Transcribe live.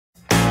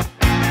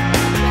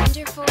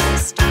your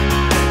voice.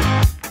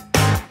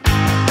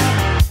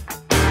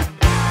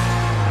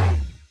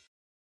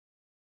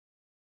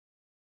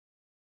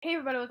 Hey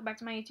everybody, welcome back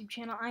to my YouTube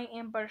channel. I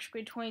am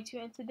ButterSquid22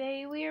 and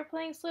today we are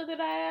playing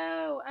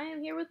Slither.io. I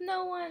am here with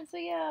no one, so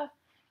yeah.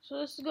 So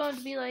this is going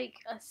to be like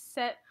a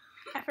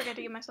I forgot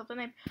to give myself the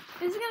name.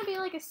 This is going to be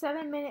like a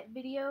 7-minute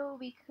video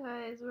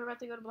because we're about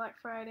to go to Black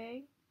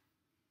Friday.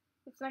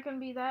 It's not going to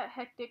be that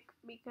hectic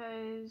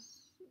because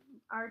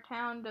our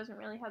town doesn't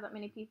really have that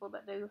many people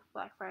that do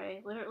Black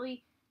Friday.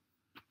 Literally,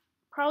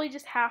 probably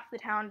just half the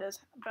town does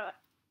Black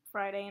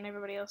Friday and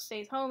everybody else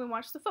stays home and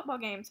watches the football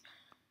games.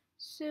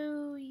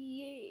 So,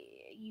 yeah,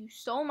 you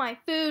stole my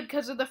food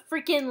because of the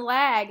freaking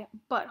lag,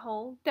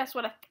 butthole. That's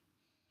what I...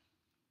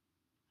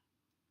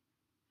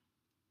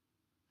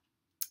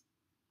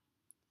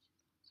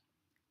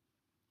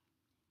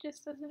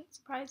 Just doesn't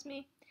surprise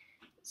me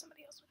that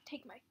somebody else would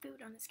take my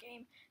food on this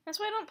game. That's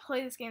why I don't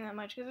play this game that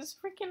much, because it's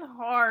freaking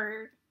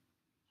hard.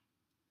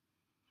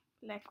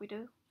 Like we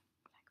do.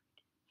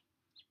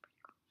 It's a pretty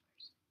cool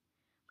person.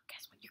 But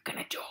guess what? You're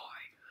gonna die.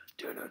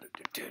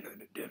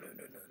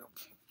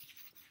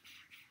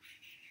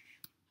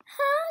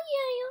 Huh?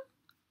 Yeah.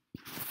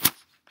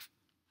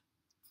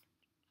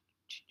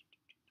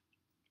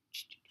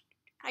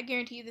 I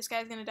guarantee you this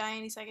guy's gonna die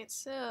any second,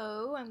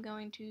 so I'm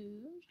going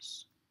to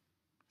just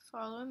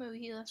follow him. Maybe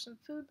he left some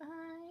food behind.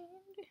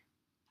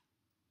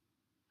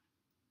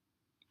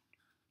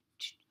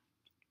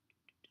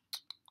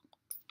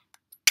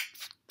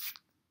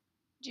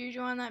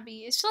 Juju on that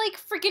beat. It's like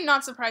freaking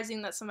not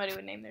surprising that somebody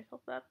would name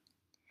themselves that.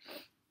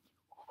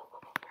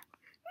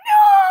 No!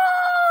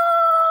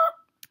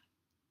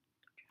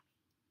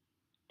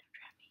 Don't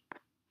trap me.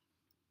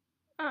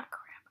 Oh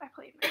crap, I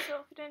played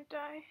myself, didn't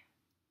I?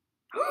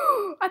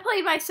 I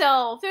played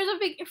myself! There's a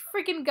big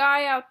freaking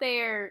guy out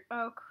there!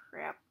 Oh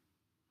crap.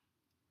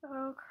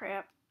 Oh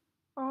crap.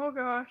 Oh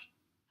gosh.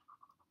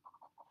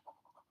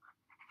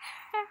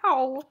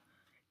 How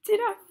did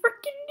I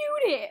freaking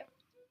do that?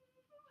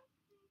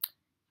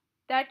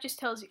 That just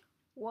tells you,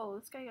 whoa,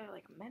 this guy got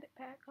like a medic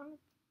pack on him.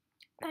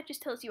 That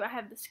just tells you I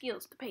have the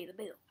skills to pay the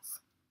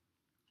bills.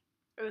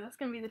 Oh, that's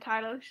gonna be the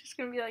title. It's just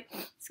gonna be like,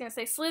 it's gonna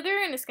say Slither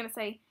and it's gonna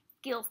say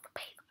skills to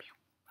pay the bill.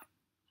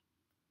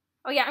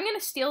 Oh yeah, I'm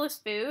gonna steal this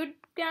food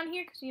down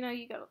here because you know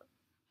you gotta.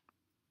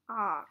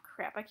 Ah,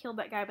 crap! I killed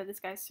that guy, but this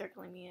guy's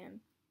circling me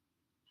in.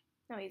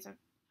 No, he isn't.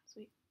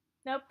 Sweet.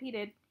 Nope, he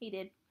did. He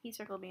did. He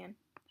circled me in.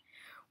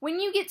 When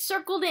you get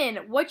circled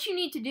in, what you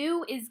need to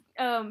do is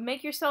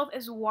make yourself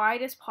as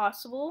wide as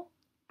possible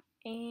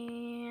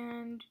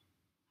and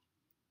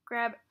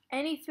grab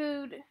any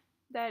food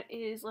that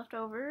is left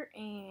over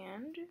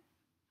and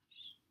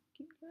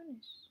keep doing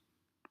this.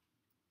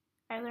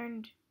 I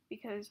learned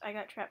because I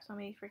got trapped so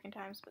many freaking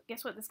times, but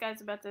guess what? This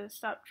guy's about to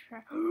stop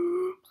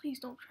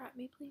Please don't trap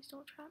me. Please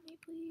don't trap me,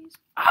 please.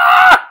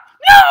 Ah!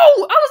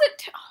 No! I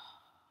wasn't...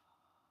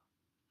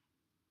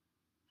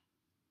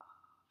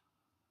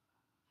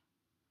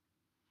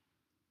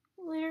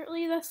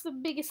 Literally, that's the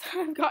biggest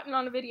I've gotten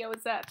on a video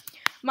is that.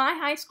 My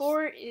high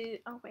score is...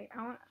 Oh, wait.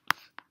 I want...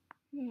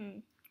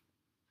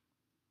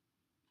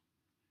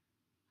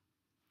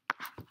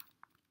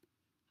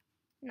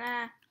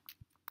 Nah.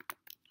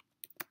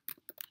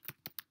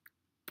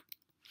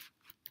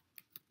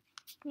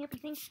 Happy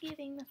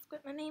Thanksgiving. That's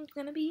what my name's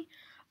gonna be.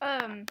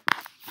 I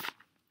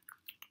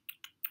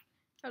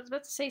was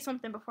about to say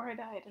something before I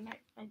died, and I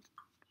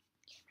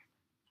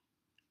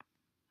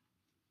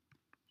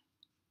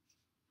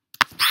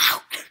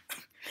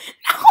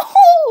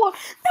No!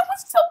 That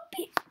was so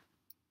big.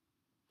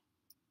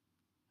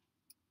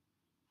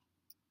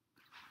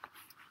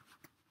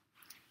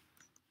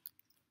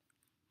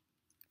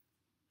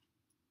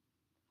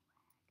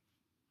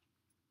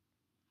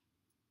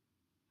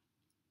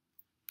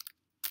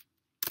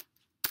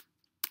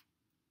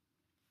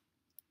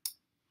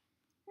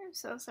 I'm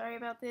so sorry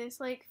about this.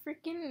 Like,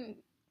 freaking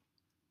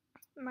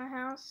my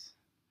house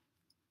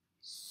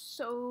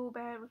so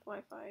bad with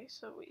Wi-Fi,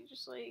 so we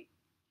just like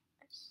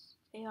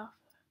stay off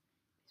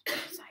this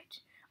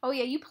website. Oh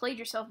yeah, you played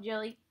yourself,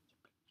 Jelly.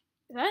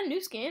 Is that a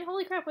new skin?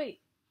 Holy crap!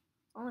 Wait.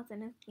 Oh, it's a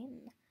new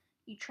skin.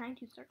 You trying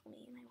to circle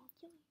me, and I will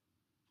kill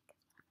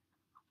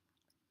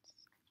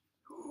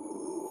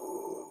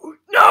you.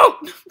 No!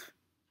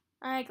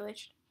 I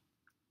glitched.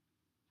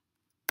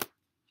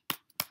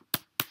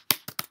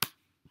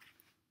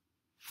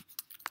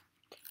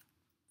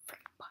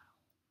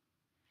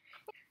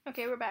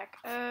 Okay, we're back.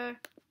 Oh,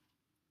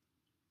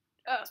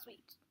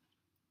 sweet.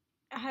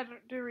 I had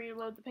to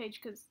reload the page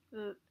because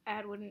the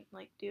ad wouldn't,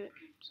 like, do it.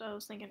 So I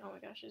was thinking, oh my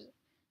gosh, is it?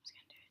 It's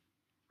gonna do it.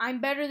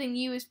 I'm better than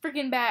you is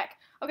freaking back.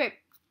 Okay,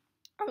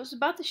 I was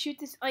about to shoot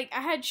this, like,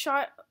 I had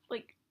shot,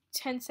 like,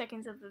 10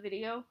 seconds of the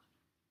video.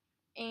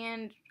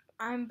 And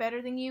I'm better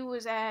than you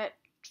was at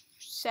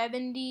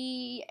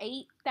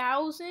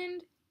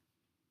 78,000.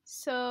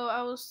 So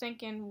I was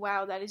thinking,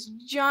 wow, that is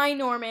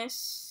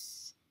ginormous.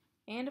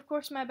 And of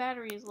course my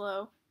battery is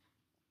low.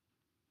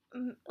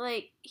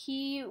 Like,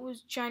 he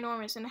was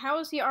ginormous. And how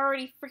is he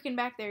already freaking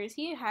back there? Is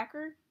he a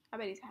hacker? I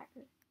bet he's a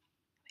hacker.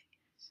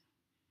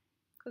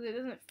 Because it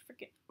doesn't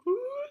freaking.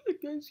 Oh,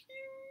 that guy's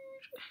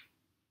huge.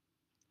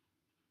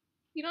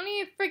 You don't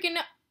even freaking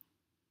know.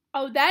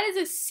 Oh, that is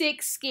a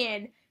sick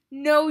skin.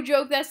 No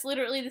joke, that's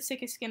literally the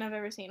sickest skin I've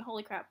ever seen.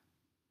 Holy crap.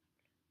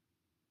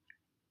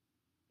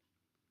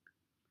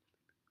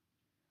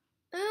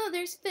 Oh,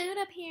 there's food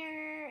up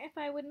here. If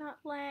I would not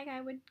lag, I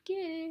would get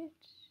it.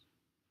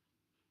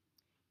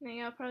 Now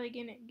y'all probably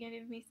give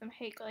me some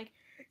hate, like,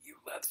 you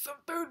left some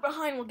food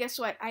behind. Well, guess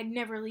what? I'd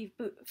never leave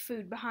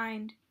food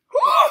behind.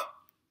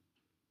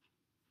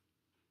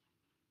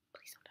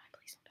 Please don't die,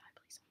 please don't die,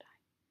 please don't die.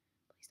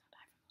 Please don't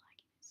die from the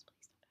lagginess.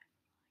 Please don't die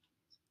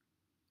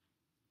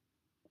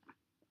from the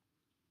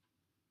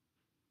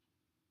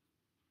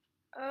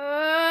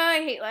lagginess.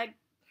 I hate lag.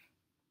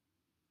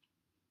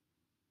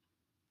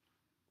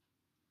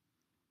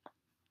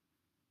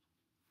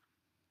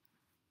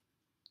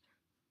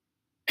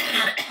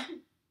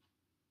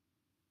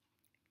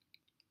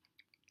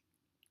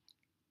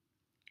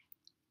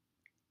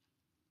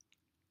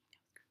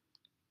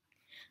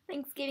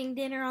 Thanksgiving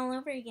dinner all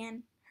over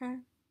again, huh?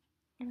 Am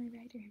I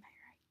right or am I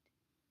right?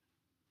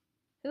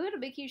 Who had a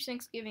big huge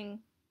Thanksgiving?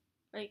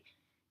 Like,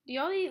 do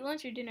y'all eat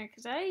lunch or dinner?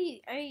 Cause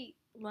I ate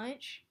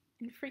lunch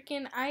and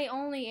freaking I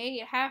only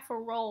ate half a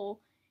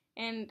roll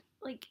and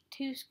like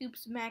 2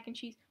 scoops of mac and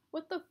cheese.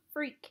 What the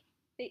freak?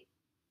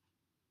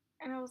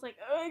 And I was like,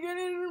 oh, I can't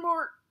eat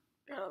anymore.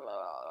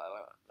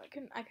 I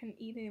couldn't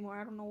eat anymore.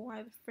 I don't know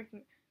why the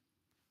freaking.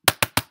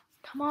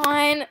 Come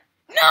on,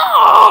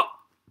 no!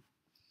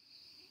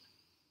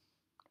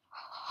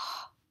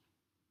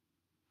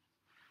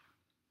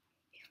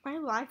 If my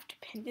life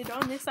depended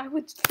on this, I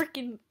would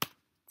freaking.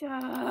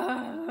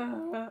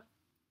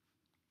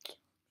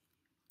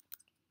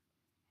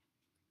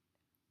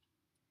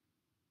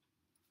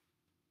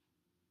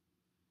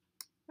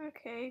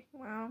 Okay,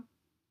 well.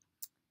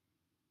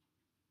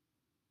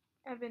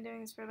 I've been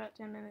doing this for about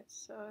 10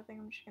 minutes, so I think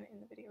I'm just gonna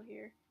end the video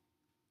here.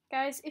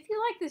 Guys, if you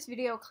like this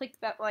video, click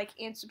that like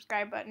and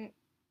subscribe button.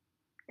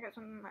 I got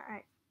something in my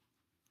eye.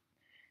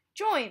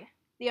 Join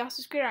the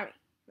Awesome Squid Army.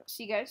 I'll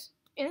see you guys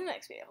in the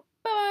next video.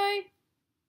 Bye!